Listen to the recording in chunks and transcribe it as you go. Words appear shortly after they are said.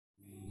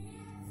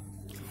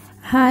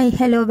Hi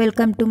hello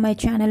welcome to my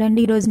channel అండి.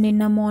 ఈరోజు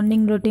నిన్న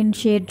మార్నింగ్ రొటీన్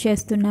షేర్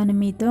చేస్తున్నాను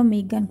మీతో.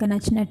 మీకు కనుక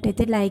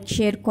నచ్చినట్టయితే లైక్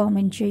షేర్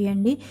కామెంట్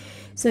చేయండి.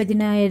 సో ఇది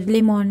నా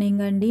ఎర్లీ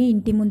మార్నింగ్ అండి.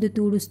 ఇంటి ముందు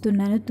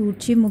తుడుస్తున్నాను.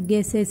 తుడిచి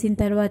ముగ్గేసేసిన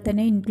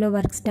తర్వాతనే ఇంట్లో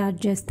వర్క్ స్టార్ట్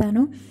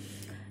చేస్తాను.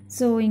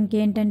 సో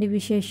ఇంకేంటండి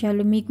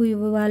విశేషాలు, మీకు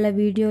ఇవాళ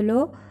వీడియోలో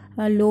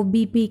లో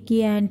బీపీకి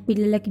అండ్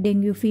పిల్లలకి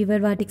డెంగ్యూ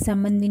ఫీవర్ వాటికి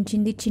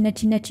సంబంధించింది చిన్న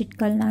చిన్న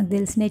చిట్కాలు నాకు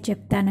తెలిసినవి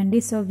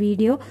చెప్తానండి. సో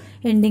వీడియో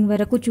ఎండింగ్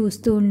వరకు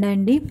చూస్తూ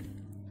ఉండండి.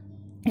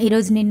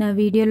 ఈరోజు నిన్న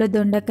వీడియోలో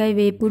దొండకాయ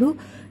వేపుడు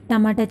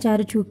టమాటా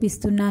చారు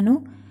చూపిస్తున్నాను.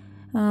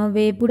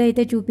 వేపుడు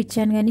అయితే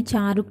చూపించాను కానీ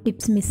చారు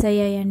టిప్స్ మిస్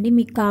అయ్యాయండి.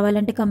 మీకు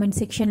కావాలంటే కమెంట్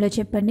సెక్షన్లో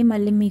చెప్పండి,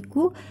 మళ్ళీ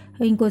మీకు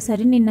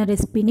ఇంకోసారి నిన్న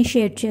రెసిపీని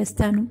షేర్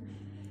చేస్తాను.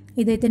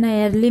 ఇదైతే నా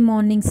ఎర్లీ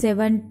మార్నింగ్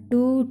 7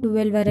 to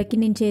 12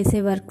 వరకు నేను చేసే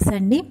వర్క్స్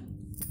అండి.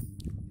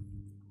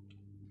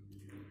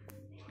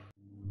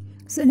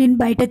 సో నేను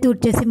బయట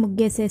తుడిచేసి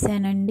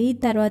ముగ్గేసేసానండి.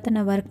 తర్వాత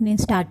నా వర్క్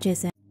నేను స్టార్ట్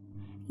చేశాను.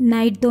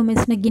 నైట్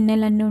తోమేసిన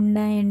గిన్నెలన్నీ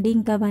ఉన్నాయండి,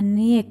 ఇంకా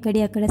అవన్నీ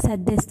అక్కడ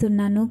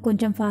సర్దేస్తున్నాను.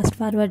 కొంచెం ఫాస్ట్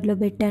ఫార్వర్డ్లో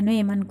పెట్టాను,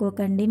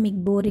 ఏమనుకోకండి, మీకు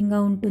బోరింగ్గా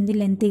ఉంటుంది,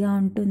 లెంతీగా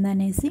ఉంటుంది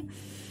అనేసి.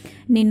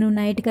 నేను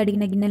నైట్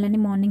కడిగిన గిన్నెలన్నీ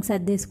మార్నింగ్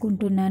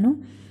సర్దేసుకుంటున్నాను.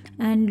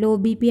 అండ్ లో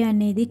బీపీ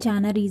అనేది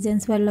చాలా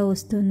రీజన్స్ వల్ల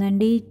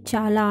వస్తుందండి.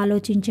 చాలా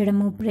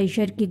ఆలోచించడము,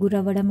 ప్రెషర్కి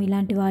గురవ్వడం,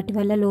 ఇలాంటి వాటి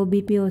వల్ల లో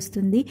బీపీ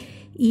వస్తుంది.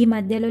 ఈ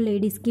మధ్యలో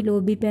లేడీస్కి లో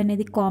బీపీ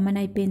అనేది కామన్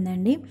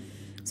అయిపోయిందండి.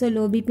 సో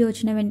లో బీపీ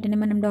వచ్చిన వెంటనే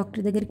మనం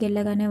డాక్టర్ దగ్గరికి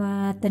వెళ్ళగానే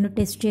అతను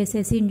టెస్ట్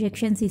చేసేసి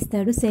ఇంజెక్షన్స్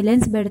ఇస్తాడు,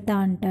 సెలైన్స్ పెడతా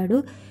అంటాడు.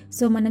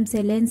 సో మనం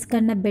సెలైన్స్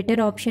కన్నా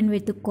బెటర్ ఆప్షన్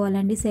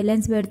వెతుక్కోవాలండి.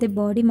 సెలైన్స్ పెడితే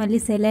బాడీ మళ్ళీ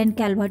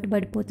సెలైన్కి అలవాటు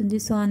పడిపోతుంది.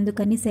 సో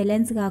అందుకని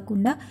సెలైన్స్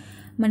కాకుండా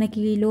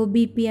మనకి లో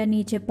బీపీ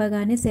అని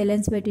చెప్పగానే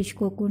సెలైన్స్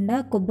పెట్టించుకోకుండా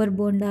కొబ్బరి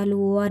బోండాలు,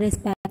 ఓఆర్ఎస్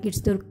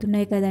ప్యాకెట్స్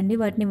దొరుకుతున్నాయి కదండి,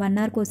 వాటిని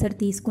 1 hourకి ఒకసారి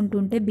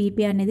తీసుకుంటుంటే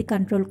బీపీ అనేది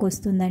కంట్రోల్కి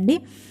వస్తుందండి.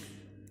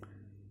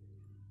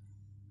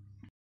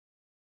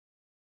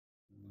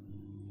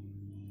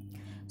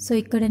 సో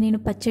ఇక్కడ నేను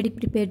పచ్చడి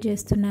ప్రిపేర్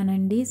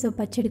చేస్తున్నానండి. సో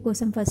పచ్చడి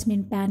కోసం ఫస్ట్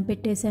నేను ప్యాన్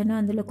పెట్టేశాను,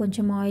 అందులో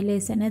కొంచెం ఆయిల్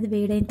వేసాను. అది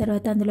వేడైన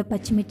తర్వాత అందులో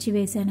పచ్చిమిర్చి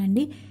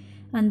వేసానండి.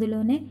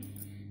 అందులోనే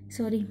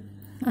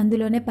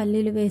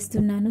పల్లీలు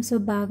వేస్తున్నాను. సో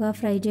బాగా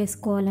ఫ్రై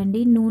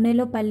చేసుకోవాలండి.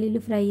 నూనెలో పల్లీలు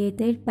ఫ్రై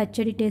అయితే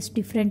పచ్చడి టేస్ట్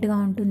డిఫరెంట్గా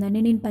ఉంటుందండి.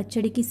 నేను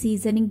పచ్చడికి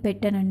సీజనింగ్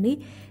పెట్టానండి,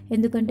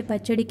 ఎందుకంటే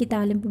పచ్చడికి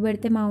తాలింపు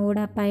పెడితే మా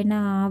పైన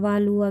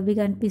ఆవాలు అవి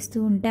కనిపిస్తూ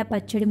ఉంటే ఆ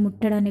పచ్చడి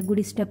ముట్టడానికి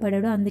కూడా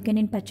ఇష్టపడడు, అందుకే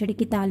నేను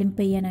పచ్చడికి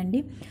తాలింపు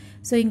వేయనండి.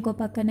 సో ఇంకో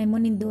పక్కనేమో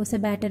నేను దోశ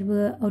బ్యాటర్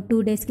 2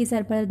 daysకి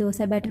సరిపడా దోశ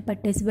బ్యాటర్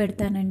పట్టేసి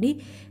పెడతానండి.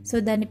 సో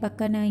దాన్ని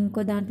పక్కన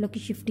ఇంకో దాంట్లోకి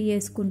షిఫ్ట్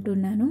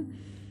చేసుకుంటున్నాను.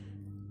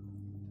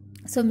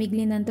 సో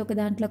మిగిలినంత ఒక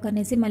దాంట్లో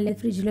కనేసి మళ్ళీ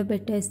ఫ్రిడ్జ్లో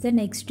పెట్టేస్తే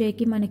నెక్స్ట్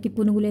డేకి మనకి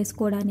పునుగులు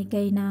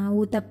వేసుకోవడానికైనా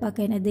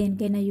ఊతప్పకైనా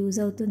దేనికైనా యూజ్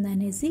అవుతుంది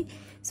అనేసి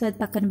సో అది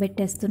పక్కన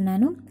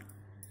పెట్టేస్తున్నాను.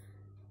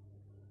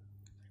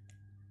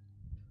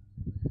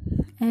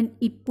 అండ్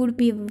ఇప్పుడు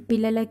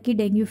పిల్లలకి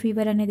డెంగ్యూ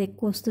ఫీవర్ అనేది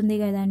ఎక్కువ వస్తుంది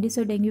కదండి.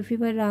 సో డెంగ్యూ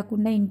ఫీవర్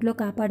రాకుండా ఇంట్లో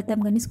కాపాడుతాం,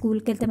 కానీ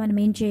స్కూల్కి వెళ్తే మనం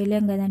ఏం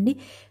చేయలేం కదండి.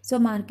 సో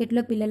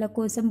మార్కెట్లో పిల్లల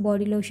కోసం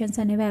బాడీ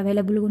లోషన్స్ అనేవి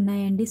అవైలబుల్గా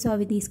ఉన్నాయండి. సో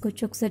అవి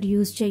తీసుకొచ్చి ఒకసారి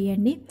యూజ్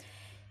చేయండి.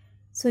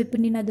 సో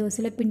ఇప్పుడు నేను ఆ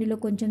దోశల పిండిలో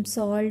కొంచెం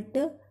సాల్ట్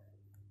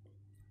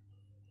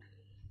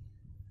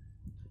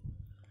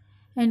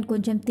అండ్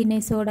కొంచెం తినే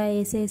సోడా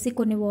వేసేసి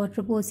కొన్ని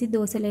వాటర్ పోసి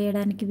దోశలు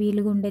వేయడానికి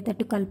వీలుగా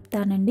ఉండేటట్టు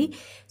కలుపుతానండి.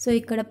 సో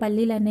ఇక్కడ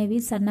పల్లీలు అనేవి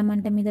సన్న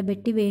మంట మీద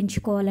పెట్టి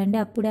వేయించుకోవాలండి.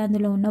 అప్పుడే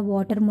అందులో ఉన్న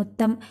వాటర్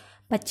మొత్తం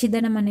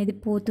పచ్చిదనం అనేది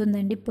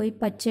పోతుందండి, పోయి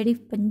పచ్చడి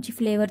మంచి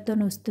ఫ్లేవర్తో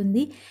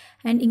వస్తుంది.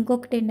 అండ్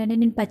ఇంకొకటి ఏంటంటే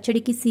నేను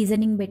పచ్చడికి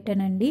సీజనింగ్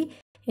పెట్టానండి,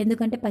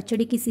 ఎందుకంటే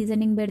పచ్చడికి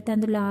సీజనింగ్ పెడితే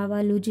అందులో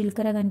ఆవాలు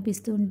జీలకర్ర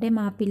కనిపిస్తూ ఉంటే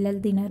మా పిల్లలు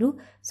తినరు.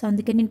 సో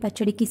అందుకే నేను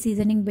పచ్చడికి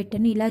సీజనింగ్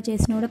పెట్టాను. ఇలా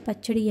చేసినా కూడా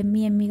పచ్చడి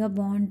ఎమ్మీగా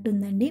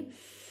బాగుంటుందండి.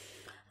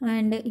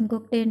 అండ్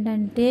ఇంకొకటి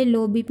ఏంటంటే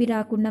లో బీపీ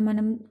రాకుండా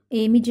మనం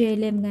ఏమీ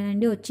చేయలేం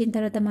కదండి, వచ్చిన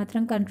తర్వాత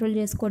మాత్రం కంట్రోల్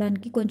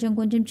చేసుకోవడానికి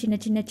కొంచెం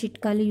చిన్న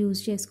చిట్కాలు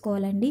యూజ్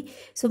చేసుకోవాలండి.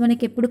 సో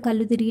మనకి ఎప్పుడు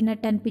కళ్ళు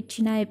తిరిగినట్టు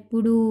అనిపించినా,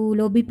 ఎప్పుడు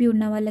లో బీపీ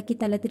ఉన్న వాళ్ళకి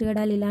తల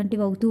తిరగడాలు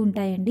ఇలాంటివి అవుతూ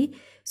ఉంటాయండి.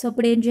 సో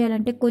అప్పుడు ఏం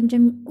చేయాలంటే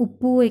కొంచెం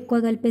ఉప్పు ఎక్కువ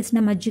కలిపేసిన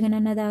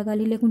మజ్జిగనన్నా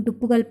తాగాలి, లేకుంటే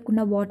ఉప్పు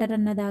కలుపుకున్న వాటర్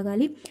అన్న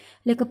తాగాలి,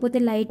 లేకపోతే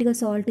లైట్గా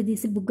సాల్ట్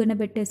తీసి బుగ్గన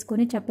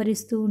పెట్టేసుకొని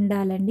చప్పరిస్తూ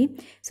ఉండాలండి.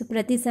 సో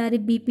ప్రతిసారి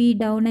బీపీ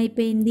డౌన్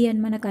అయిపోయింది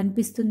అని మనకు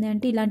అనిపిస్తుంది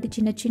అంటే ఇలాంటి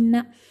చిన్న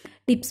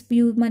టిప్స్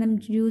మనం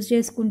యూజ్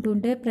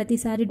చేసుకుంటుంటే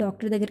ప్రతిసారి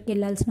డాక్టర్ దగ్గరికి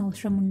వెళ్ళాల్సిన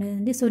అవసరం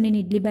ఉండదండి. సో నేను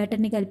ఇడ్లీ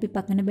బ్యాటర్ని కలిపి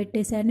పక్కన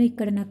పెట్టేశాను.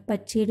 ఇక్కడ నాకు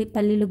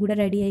పల్లీలు కూడా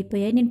రెడీ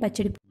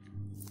అయిపోయాయి.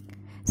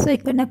 సో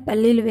ఇక్కడ నాకు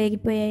పల్లీలు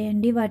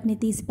వేగిపోయాయండి, వాటిని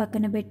తీసి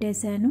పక్కన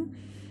పెట్టేశాను.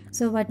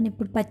 సో వాటిని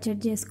ఇప్పుడు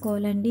పచ్చడి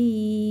చేసుకోవాలండి.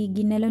 ఈ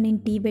గిన్నెలో నేను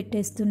టీ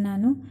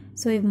పెట్టేస్తున్నాను.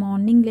 సో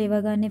మార్నింగ్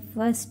లేవగానే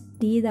ఫస్ట్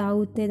టీ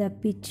తాగితే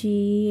తప్పించి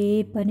ఏ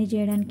పని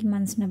చేయడానికి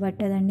మనసున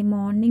పట్టదండి.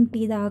 మార్నింగ్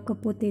టీ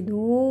తాగకపోతే ఏదో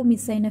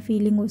మిస్ అయిన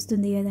ఫీలింగ్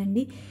వస్తుంది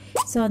కదండి.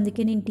 సో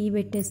అందుకే నేను టీ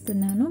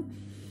పెట్టేస్తున్నాను.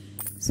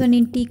 సో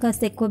నేను టీ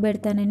కాస్త ఎక్కువ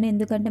పెడతానండి,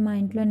 ఎందుకంటే మా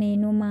ఇంట్లో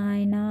నేను, మా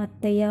ఆయన,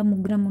 అత్తయ్య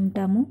ముగ్గురం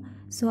ఉంటాము.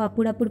 సో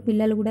అప్పుడప్పుడు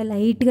పిల్లలు కూడా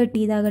లైట్గా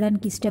టీ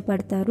తాగడానికి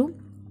ఇష్టపడతారు.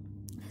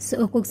 సో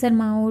ఒక్కొక్కసారి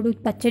మా ఊడు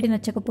పచ్చడి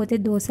నచ్చకపోతే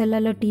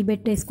దోశలలో టీ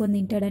పెట్టేసుకొని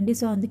తింటాడండి.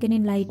 సో అందుకే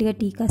నేను లైట్గా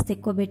టీ కాస్త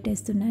ఎక్కువ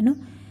పెట్టేస్తున్నాను.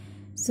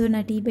 సో నా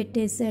టీ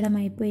పెట్టేసేయడం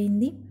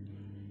అయిపోయింది.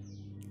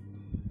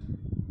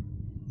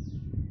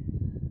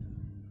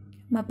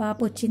 మా పాప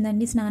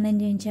వచ్చిందండి, స్నానం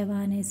చేయించావా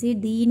అనేసి.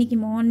 దీనికి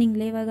మార్నింగ్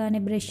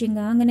లేవగానే బ్రషింగ్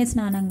కాగానే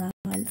స్నానం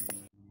కావాలి.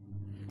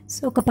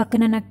 సో ఒక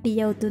పక్కన నాకు టీ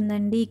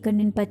అవుతుందండి. ఇక్కడ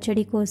నేను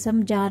పచ్చడి కోసం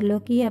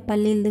జార్లోకి ఆ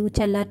పల్లీలు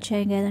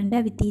చల్లార్చాయి కదండి,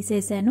 అవి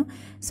తీసేసాను.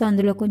 సో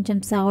అందులో కొంచెం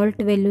సాల్ట్,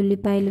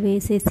 వెల్లుల్లిపాయలు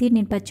వేసేసి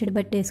నేను పచ్చడి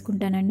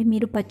పట్టేసుకుంటానండి.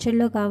 మీరు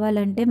పచ్చడిలో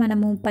కావాలంటే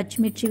మనము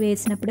పచ్చిమిర్చి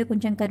వేసినప్పుడే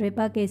కొంచెం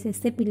కరివేపాకు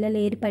వేసేస్తే పిల్లలు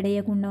ఏరి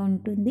పడేయకుండా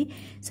ఉంటుంది.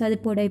 సో అది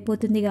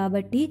పొడైపోతుంది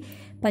కాబట్టి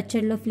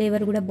పచ్చడిలో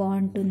ఫ్లేవర్ కూడా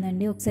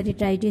బాగుంటుందండి. ఒకసారి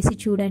ట్రై చేసి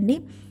చూడండి.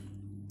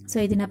 సో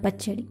ఇది నా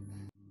పచ్చడి.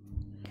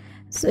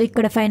 సో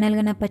ఇక్కడ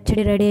ఫైనల్గా నా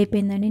పచ్చడి రెడీ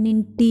అయిపోయిందండి.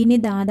 నేను టీని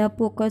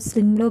దాదాపు ఒక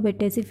స్లిమ్లో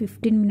పెట్టేసి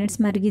 15 మినిట్స్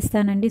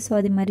మరిగిస్తానండి. సో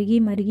అది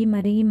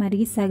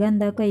మరిగి సగం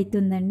దాకా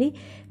అవుతుందండి.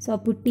 సో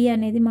అప్పుడు టీ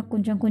అనేది మాకు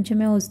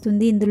కొంచెమే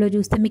వస్తుంది. ఇందులో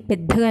చూస్తే మీకు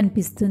పెద్దగా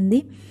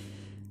అనిపిస్తుంది.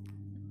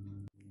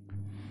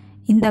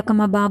 ఇందాక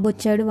మా బాబు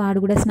వచ్చాడు, వాడు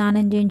కూడా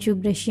స్నానం చేయించు,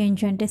 బ్రష్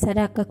చేయించు అంటే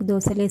సరే అక్కకు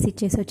దోశలు వేసి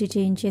ఇచ్చేసి వచ్చి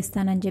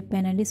చేయించేస్తానని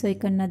చెప్పానండి. సో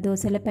ఇక్కడ నా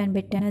దోశల ప్యాన్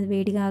పెట్టాను, అది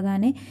వేడి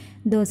కాగానే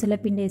దోశల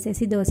పిండి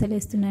వేసేసి దోశలు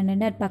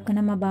వేస్తున్నానండి. అటు పక్కన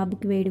మా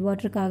బాబుకి వేడి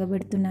వాటర్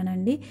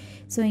కాగబెడుతున్నానండి.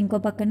 సో ఇంకో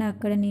పక్కన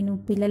అక్కడ నేను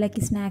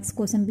పిల్లలకి స్నాక్స్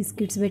కోసం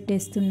బిస్కెట్స్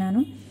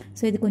పెట్టేస్తున్నాను.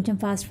 సో ఇది కొంచెం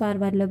ఫాస్ట్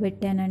ఫార్వర్డ్లో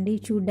పెట్టానండి,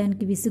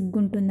 చూడ్డానికి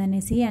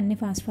విసుగ్గుంటుందనేసి అన్ని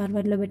ఫాస్ట్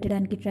ఫార్వర్డ్లో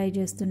పెట్టడానికి ట్రై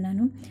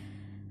చేస్తున్నాను.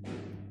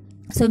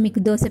 సో మీకు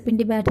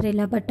దోశపిండి బ్యాటర్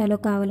ఎలా పట్టాలో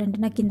కావాలంటే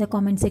నాకు కింద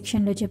కామెంట్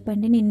సెక్షన్లో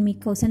చెప్పండి, నేను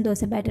మీకోసం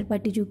దోశ బ్యాటర్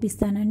పట్టి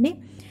చూపిస్తానండి.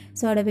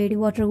 సో ఆడ వేడి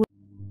వాటర్ కూడా.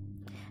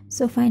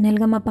 సో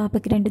ఫైనల్గా మా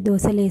పాపకి 2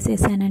 దోశలు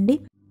వేసేసానండి.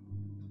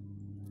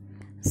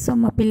 సో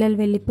మా పిల్లలు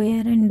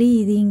వెళ్ళిపోయారండి.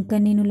 ఇది ఇంకా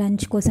నేను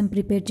లంచ్ కోసం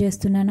ప్రిపేర్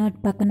చేస్తున్నాను. అటు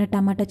పక్కన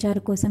టమాటా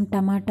చారు కోసం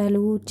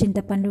టమాటాలు,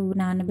 చింతపండు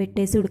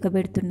నానబెట్టేసి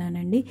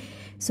ఉడకబెడుతున్నానండి.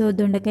 సో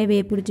దొండకాయ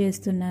వేపుడు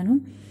చేస్తున్నాను.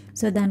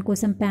 సో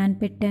దానికోసం ప్యాన్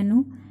పెట్టాను,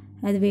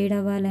 అది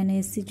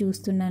వేడవ్వాలనేసి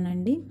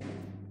చూస్తున్నానండి.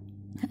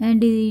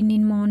 అండ్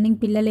నేను మార్నింగ్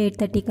పిల్లలు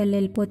 8:30 కల్లా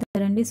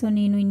వెళ్ళిపోతారండి. సో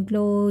నేను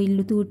ఇంట్లో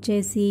ఇల్లు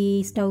తూడ్చేసి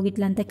స్టవ్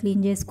ఇట్లంతా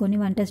క్లీన్ చేసుకొని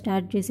వంట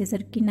స్టార్ట్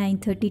చేసేసరికి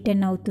 9:30,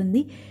 10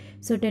 అవుతుంది.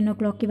 సో 10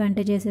 o'clockకి వంట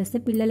చేసేస్తే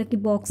పిల్లలకి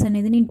బాక్స్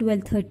అనేది నేను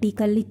 12:30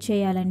 కల్లా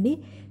ఇచ్చేయాలండి.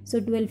 సో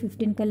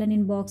 12:15 కల్లా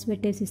నేను బాక్స్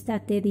పెట్టేసి ఇస్తే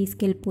అత్తయ్య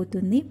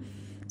తీసుకెళ్ళిపోతుంది.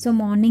 సో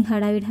మార్నింగ్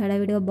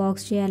హడావిడిగా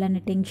బాక్స్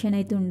చేయాలనే టెన్షన్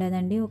అయితే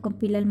ఉండదండి. ఒక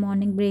పిల్లలు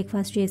మార్నింగ్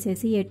బ్రేక్ఫాస్ట్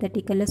చేసేసి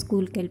 8:30 కల్లా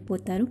స్కూల్కి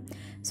వెళ్ళిపోతారు.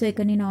 సో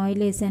ఇక్కడ నేను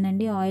ఆయిల్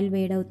వేసానండి, ఆయిల్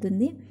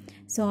వేడవుతుంది.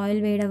 సో ఆయిల్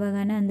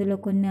వేడవగానే అందులో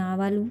కొన్ని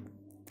ఆవాలు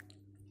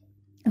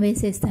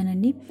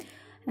వేసేస్తానండి.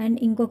 అండ్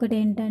ఇంకొకటి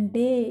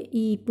ఏంటంటే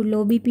ఇప్పుడు లో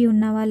బీపీ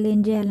ఉన్న వాళ్ళు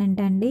ఏం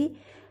చేయాలంటే అండి,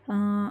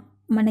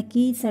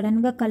 మనకి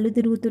సడన్గా కళ్ళు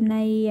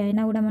తిరుగుతున్నాయి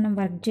అయినా కూడా మనం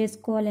వర్క్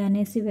చేసుకోవాలి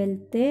అనేసి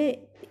వెళ్తే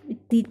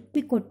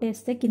తిప్పి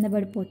కొట్టేస్తే కింద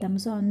పడిపోతాం.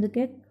 సో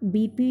అందుకే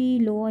బీపీ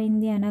లో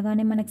అయింది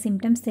అనగానే మనకు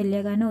సిమ్టమ్స్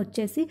తెలియగానే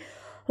వచ్చేసి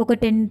ఒక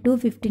 10 to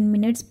 15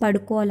 మినిట్స్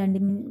పడుకోవాలండి.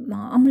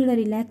 మామూలుగా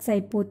రిలాక్స్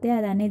అయిపోతే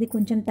అది అనేది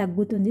కొంచెం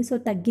తగ్గుతుంది. సో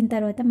తగ్గిన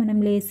తర్వాత మనం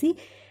లేచి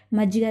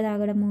మజ్జిగ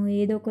తాగడము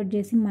ఏదో ఒకటి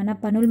చేసి మన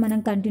పనులు మనం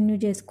కంటిన్యూ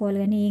చేసుకోవాలి.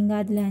 కానీ ఏం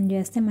కాదులే అని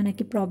చేస్తే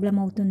మనకి ప్రాబ్లం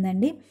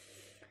అవుతుందండి.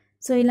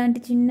 సో ఇలాంటి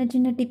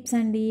చిన్న టిప్స్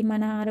అండి,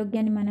 మన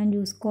ఆరోగ్యాన్ని మనం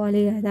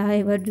చూసుకోవాలి కదా,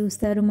 ఎవరు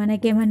చూస్తారు?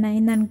 మనకేమన్నా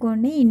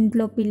అయిందనుకోండి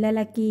ఇంట్లో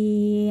పిల్లలకి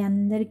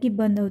అందరికీ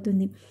ఇబ్బంది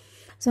అవుతుంది.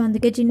 సో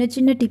అందుకే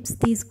చిన్న టిప్స్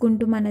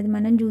తీసుకుంటూ మనది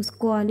మనం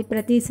చూసుకోవాలి.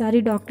 ప్రతిసారి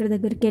డాక్టర్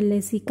దగ్గరికి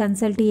వెళ్ళేసి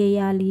కన్సల్ట్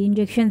చేయాలి,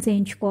 ఇంజెక్షన్స్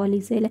వేయించుకోవాలి,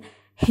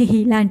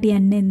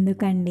 ఇలాంటివన్నీ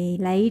ఎందుకండి?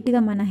 లైట్గా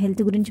మన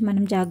హెల్త్ గురించి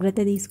మనం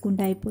జాగ్రత్త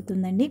తీసుకుంటే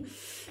అయిపోతుందండి.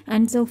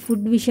 అండ్ సో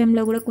ఫుడ్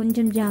విషయంలో కూడా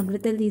కొంచెం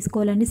జాగ్రత్తలు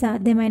తీసుకోవాలండి.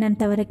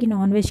 సాధ్యమైనంత వరకు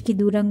నాన్ వెజ్కి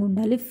దూరంగా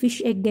ఉండాలి. ఫిష్,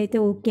 ఎగ్ అయితే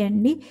ఓకే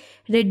అండి.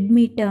 రెడ్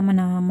మీట్ మన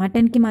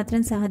మటన్కి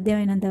మాత్రం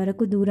సాధ్యమైనంత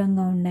వరకు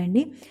దూరంగా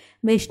ఉండండి.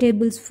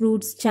 వెజిటేబుల్స్,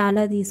 ఫ్రూట్స్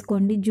చాలా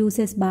తీసుకోండి,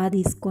 జ్యూసెస్ బాగా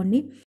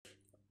తీసుకోండి.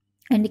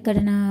 అండ్ ఇక్కడ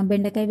నా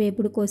బెండకాయ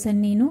వేపుడు కోసం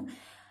నేను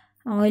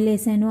ఆయిల్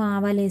వేసాను,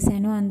 ఆవాలు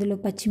వేసాను, అందులో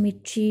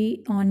పచ్చిమిర్చి,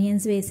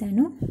 ఆనియన్స్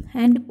వేసాను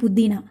అండ్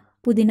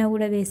పుదీనా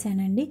కూడా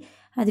వేసానండి.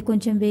 అది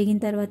కొంచెం వేగిన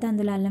తర్వాత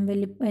అందులో అల్లం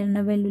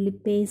వెల్లుల్లి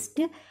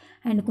పేస్ట్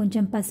అండ్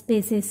కొంచెం పసుపు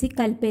వేసేసి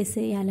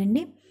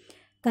కలిపేసేయాలండి.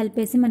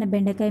 కలిపేసి మన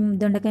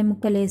దొండకాయ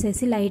ముక్కలు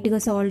వేసేసి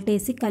లైట్గా సాల్ట్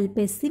వేసి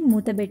కలిపేసి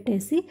మూత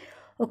పెట్టేసి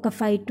ఒక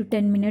 5 to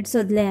 10 మినిట్స్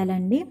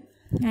వదిలేయాలండి.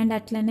 అండ్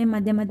అట్లనే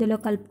మధ్యలో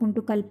కలుపుకుంటూ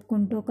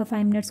ఒక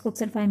 5 మినిట్స్కి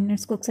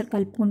ఒకసారి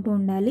కలుపుకుంటూ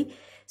ఉండాలి.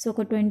 సో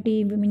ఒక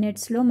 20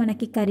 మినిట్స్లో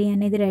మనకి కర్రీ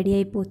అనేది రెడీ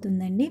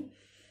అయిపోతుందండి.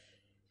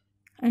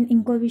 అండ్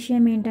ఇంకో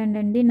విషయం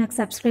ఏంటంటే నాకు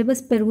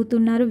సబ్స్క్రైబర్స్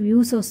పెరుగుతున్నారు,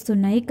 వ్యూస్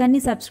వస్తున్నాయి. కానీ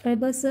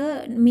సబ్స్క్రైబర్స్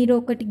మీరు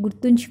ఒకటి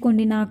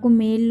గుర్తుంచుకోండి, నాకు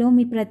మెయిల్లో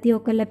మీ ప్రతి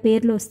ఒక్కళ్ళ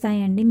పేర్లు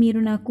వస్తాయండి.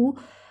 మీరు నాకు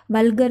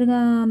వల్గర్గా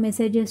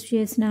మెసేజెస్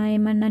చేసినా,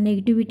 ఏమన్నా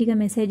నెగిటివిటీగా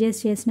మెసేజెస్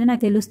చేసినా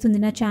నాకు తెలుస్తుంది.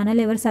 నా ఛానల్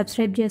ఎవరు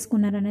సబ్స్క్రైబ్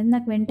చేసుకున్నారు అనేది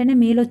నాకు వెంటనే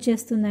మెయిల్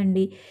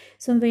వచ్చేస్తుందండి.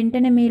 సో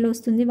వెంటనే మెయిల్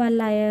వస్తుంది,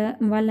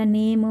 వాళ్ళ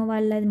నేమ్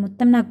వాళ్ళది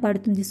మొత్తం నాకు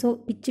పడుతుంది. సో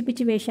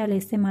పిచ్చి వేషాలు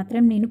వేస్తే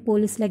మాత్రం నేను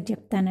పోలీసులకు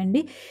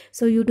చెప్తానండి.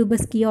 సో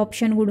యూట్యూబర్స్కి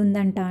ఆప్షన్ కూడా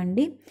ఉందంట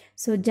అండి.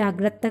 సో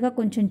జాగ్రత్తగా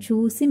కొంచెం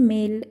చూసి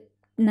మెయిల్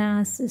నా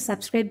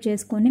సబ్స్క్రైబ్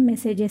చేసుకొని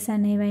మెసేజెస్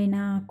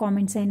అనేవైనా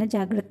కామెంట్స్ అయినా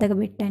జాగ్రత్తగా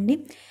పెట్టండి.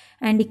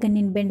 అండ్ ఇక్కడ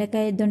నేను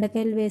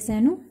దొండకాయలు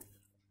వేసాను,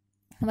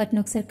 వాటిని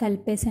ఒకసారి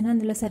కలిపేసాను,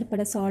 అందులో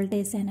సరిపడా సాల్ట్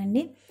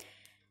వేసానండి.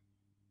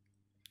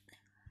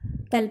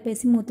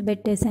 కలిపేసి మూత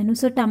పెట్టేశాను.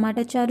 సో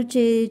టమాటా చారు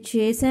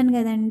చేశాను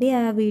కదండి,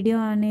 ఆ వీడియో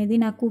అనేది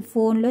నాకు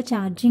ఫోన్లో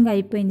ఛార్జింగ్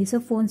అయిపోయింది. సో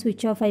ఫోన్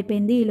స్విచ్ ఆఫ్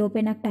అయిపోయింది. ఈ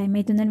లోపే నాకు టైం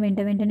అవుతుందని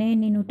వెంటనే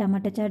నేను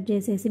టమాటా చారు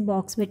చేసేసి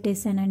బాక్స్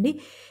పెట్టేశానండి.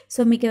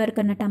 సో మీకు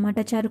ఎవరికన్నా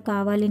టమాటా చారు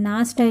కావాలి, నా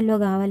స్టైల్లో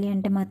కావాలి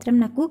అంటే మాత్రం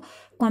నాకు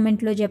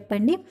కామెంట్లో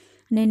చెప్పండి.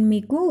 నేను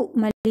మీకు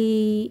మళ్ళీ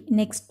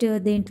నెక్స్ట్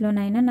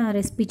దేంట్లోనైనా నా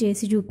రెసిపీ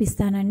చేసి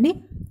చూపిస్తానండి.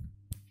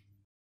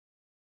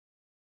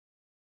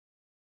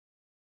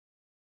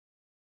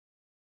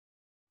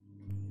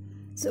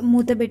 సో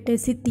మూత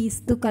పెట్టేసి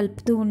తీస్తూ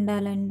కలుపుతూ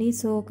ఉండాలండి.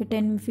 సో ఒక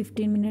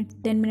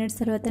 10 మినిట్స్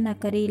తర్వాత నా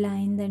కర్రీ ఇలా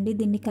అయిందండి.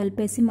 దీన్ని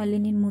కలిపేసి మళ్ళీ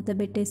నేను మూత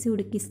పెట్టేసి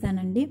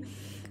ఉడికిస్తానండి.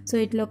 సో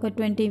ఇట్లా ఒక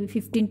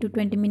 15 to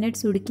 20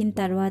 మినిట్స్ ఉడికిన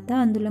తర్వాత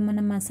అందులో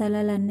మనం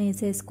మసాలాలు అన్నీ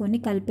వేసేసుకొని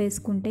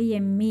కలిపేసుకుంటే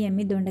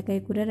ఎమ్మి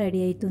దొండకాయ కూర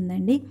రెడీ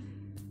అవుతుందండి.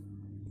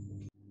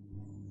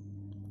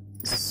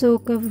 సో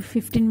ఒక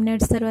 15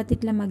 మినిట్స్ తర్వాత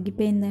ఇట్లా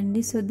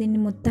మగ్గిపోయిందండి. సో దీన్ని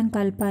మొత్తం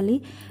కలపాలి.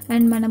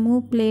 అండ్ మనము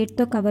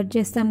ప్లేట్తో కవర్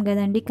చేస్తాం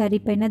కదండి కర్రీ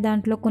పైన,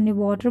 దాంట్లో కొన్ని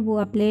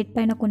ఆ ప్లేట్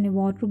పైన కొన్ని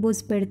వాటర్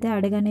పోసి పెడితే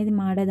అడగనేది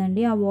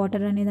మాడదండి. ఆ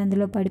వాటర్ అనేది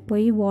అందులో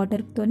పడిపోయి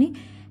వాటర్తోని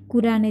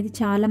కూర అనేది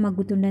చాలా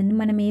మగ్గుతుండండి.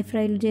 మనం ఏ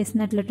ఫ్రైలు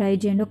చేసినా అట్లా ట్రై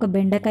చేయండి, ఒక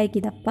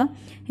బెండకాయకి తప్ప,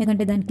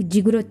 ఎందుకంటే దానికి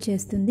జిగురు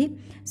వచ్చేస్తుంది.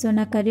 సో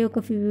నా కర్రీ ఒక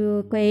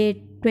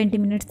 20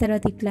 మినిట్స్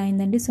తర్వాత ఇట్లా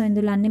అయిందండి. సో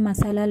ఇందులో అన్ని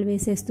మసాలాలు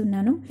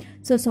వేసేస్తున్నాను.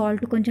 సో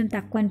సాల్ట్ కొంచెం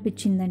తక్కువ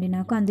అనిపించిందండి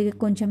నాకు, అందుకే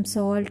కొంచెం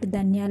సాల్ట్,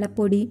 ధనియాల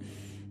పొడి,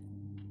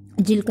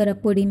 జీలకర్ర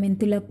పొడి,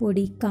 మెంతుల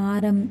పొడి,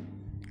 కారం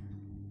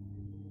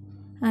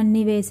అన్నీ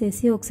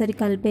వేసేసి ఒకసారి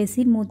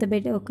కలిపేసి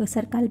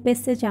ఒకసారి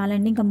కలిపేస్తే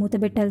చాలండి, ఇంకా మూత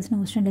పెట్టాల్సిన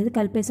అవసరం లేదు.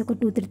 కలిపేసి ఒక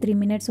 2-3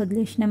 మినిట్స్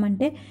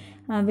వదిలేసినామంటే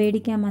ఆ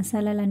వేడికి ఆ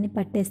మసాలాలు అన్నీ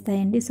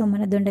పట్టేస్తాయండి. సో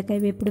మన దొండకాయ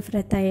వేపుడు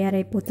ఫ్రై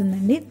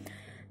తయారైపోతుందండి.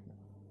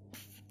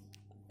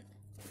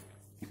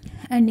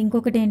 అండ్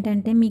ఇంకొకటి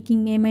ఏంటంటే మీకు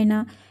ఇంకేమైనా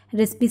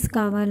రెసిపీస్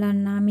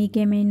కావాలన్నా,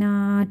 మీకేమైనా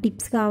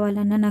టిప్స్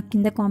కావాలన్నా నాకు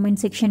కింద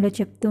కామెంట్ సెక్షన్లో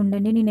చెప్తూ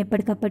ఉండండి. నేను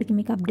ఎప్పటికప్పటికి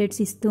మీకు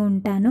అప్డేట్స్ ఇస్తూ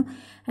ఉంటాను.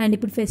 అండ్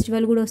ఇప్పుడు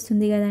ఫెస్టివల్ కూడా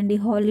వస్తుంది కదండి,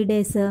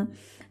 హాలిడేస్.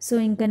 సో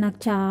ఇంకా నాకు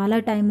చాలా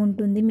టైం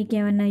ఉంటుంది. మీకు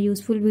ఏమైనా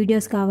యూస్ఫుల్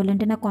వీడియోస్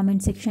కావాలంటే నా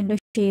కామెంట్ సెక్షన్లో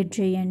షేర్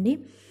చేయండి.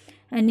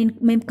 అండ్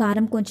మేము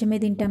కారం కొంచెమే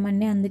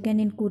తింటామండి, అందుకే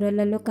నేను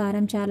కూరలలో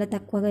కారం చాలా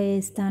తక్కువగా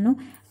వేస్తాను.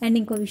 అండ్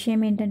ఇంకో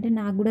విషయం ఏంటంటే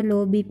నాకు కూడా లో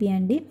బీపీ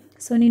అండి.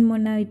 సో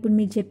నేను ఇప్పుడు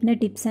మీకు చెప్పిన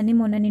టిప్స్ అన్నీ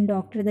నేను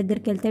డాక్టర్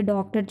దగ్గరికి వెళ్తే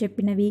డాక్టర్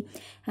చెప్పినవి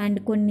అండ్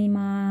కొన్ని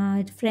మా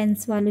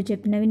ఫ్రెండ్స్ వాళ్ళు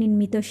చెప్పినవి నేను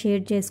మీతో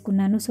షేర్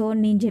చేసుకున్నాను. సో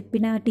నేను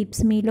చెప్పిన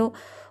టిప్స్ మీలో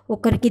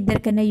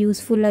ఒకరికిద్దరికైనా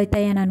యూస్ఫుల్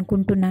అవుతాయని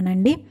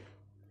అనుకుంటున్నానండి.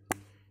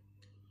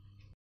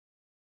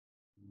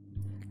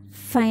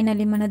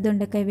 ఫైనలీ మన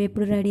దొండకాయ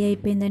వేపుడు రెడీ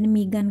అయిపోయిందండి.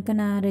 మీకు కనుక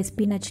నా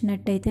రెసిపీ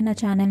నచ్చినట్టయితే నా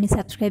ఛానల్ని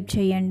సబ్స్క్రైబ్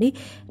చేయండి,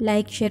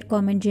 లైక్, షేర్,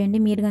 కామెంట్ చేయండి.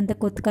 మీరు కనుక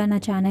కొత్తగా నా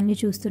ఛానల్ని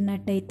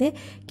చూస్తున్నట్టయితే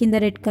కింద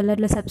రెడ్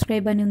కలర్లో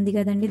సబ్స్క్రైబ్ అని ఉంది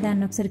కదండి,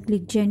 దాన్ని ఒకసారి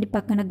క్లిక్ చేయండి.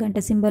 పక్కన గంట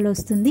సింబల్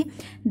వస్తుంది,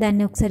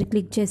 దాన్ని ఒకసారి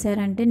క్లిక్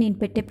చేశారంటే నేను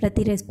పెట్టే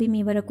ప్రతి రెసిపీ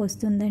మీ వరకు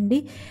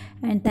వస్తుందండి.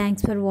 And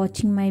thanks for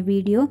watching my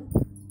video.